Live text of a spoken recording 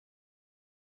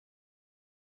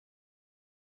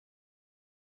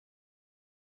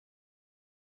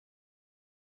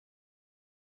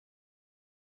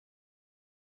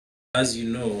As you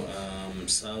know,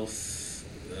 South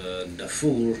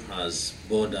Darfur has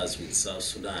borders with South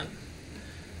Sudan,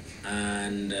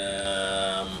 and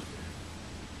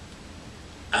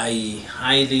I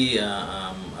highly,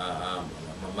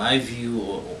 my view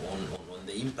on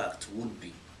the impact would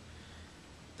be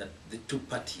that the two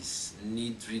parties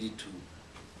need really to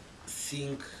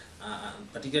think,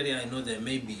 particularly I know there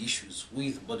may be issues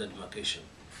with border demarcation.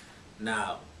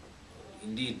 Now,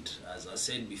 indeed, as I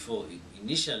said before,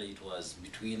 initially it was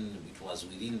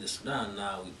within the Sudan.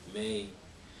 Now it may,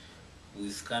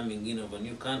 with coming in of a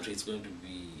new country, it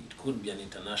could be an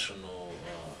international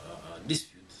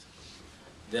dispute.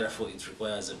 Therefore, it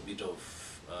requires a bit of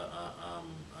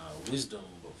wisdom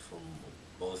from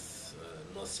both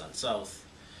North and South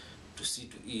to see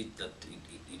to it that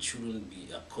it shouldn't be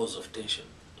a cause of tension.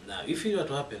 Now, if it were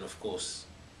to happen, of course,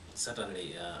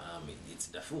 certainly it's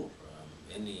Darfur.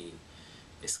 Any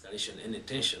escalation, any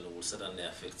tension will certainly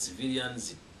affect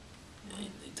civilians.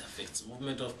 It affects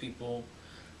movement of people.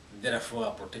 Therefore,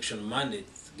 our protection mandate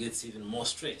gets even more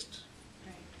stretched.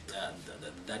 Right.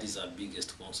 That is our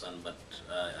biggest concern. But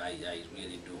I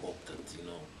really do hope that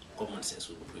common sense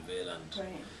will prevail and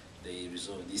right. They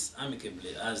resolve this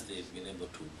amicably as they've been able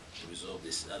to resolve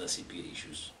these other CPA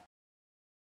issues.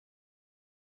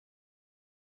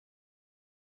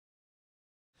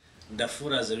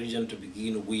 Darfur as a region to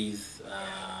begin with,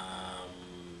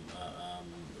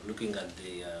 looking at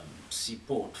the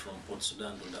seaport from Port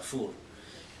Sudan to Darfur,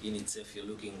 in itself you're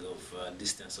looking of a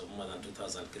distance of more than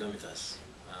 2,000 kilometers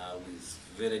with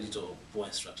very little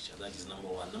point structure. That is number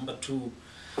one. Number two,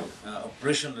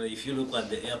 operationally, if you look at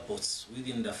the airports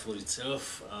within Darfur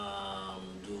itself,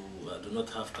 do not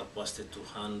have capacity to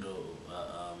handle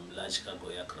large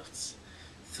cargo aircrafts.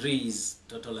 Three is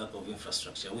total lack of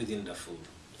infrastructure within Darfur.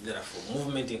 Therefore,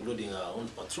 movement, including our own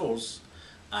patrols,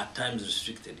 are times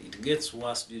restricted. It gets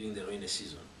worse during the rainy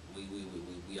season.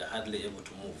 We are hardly able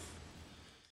to move.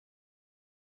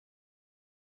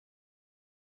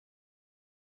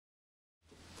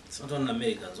 It's not only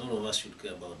Americans, all of us should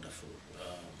care about Darfur.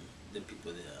 The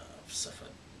people there have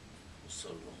suffered so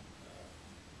long.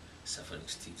 Suffering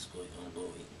still is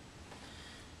ongoing.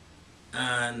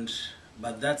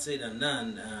 But that said and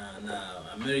done, now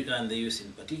America and the US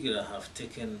in particular have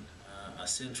taken a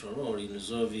central role in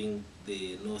resolving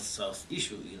the North-South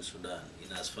issue in Sudan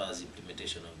in as far as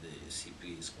implementation of the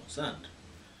CP is concerned.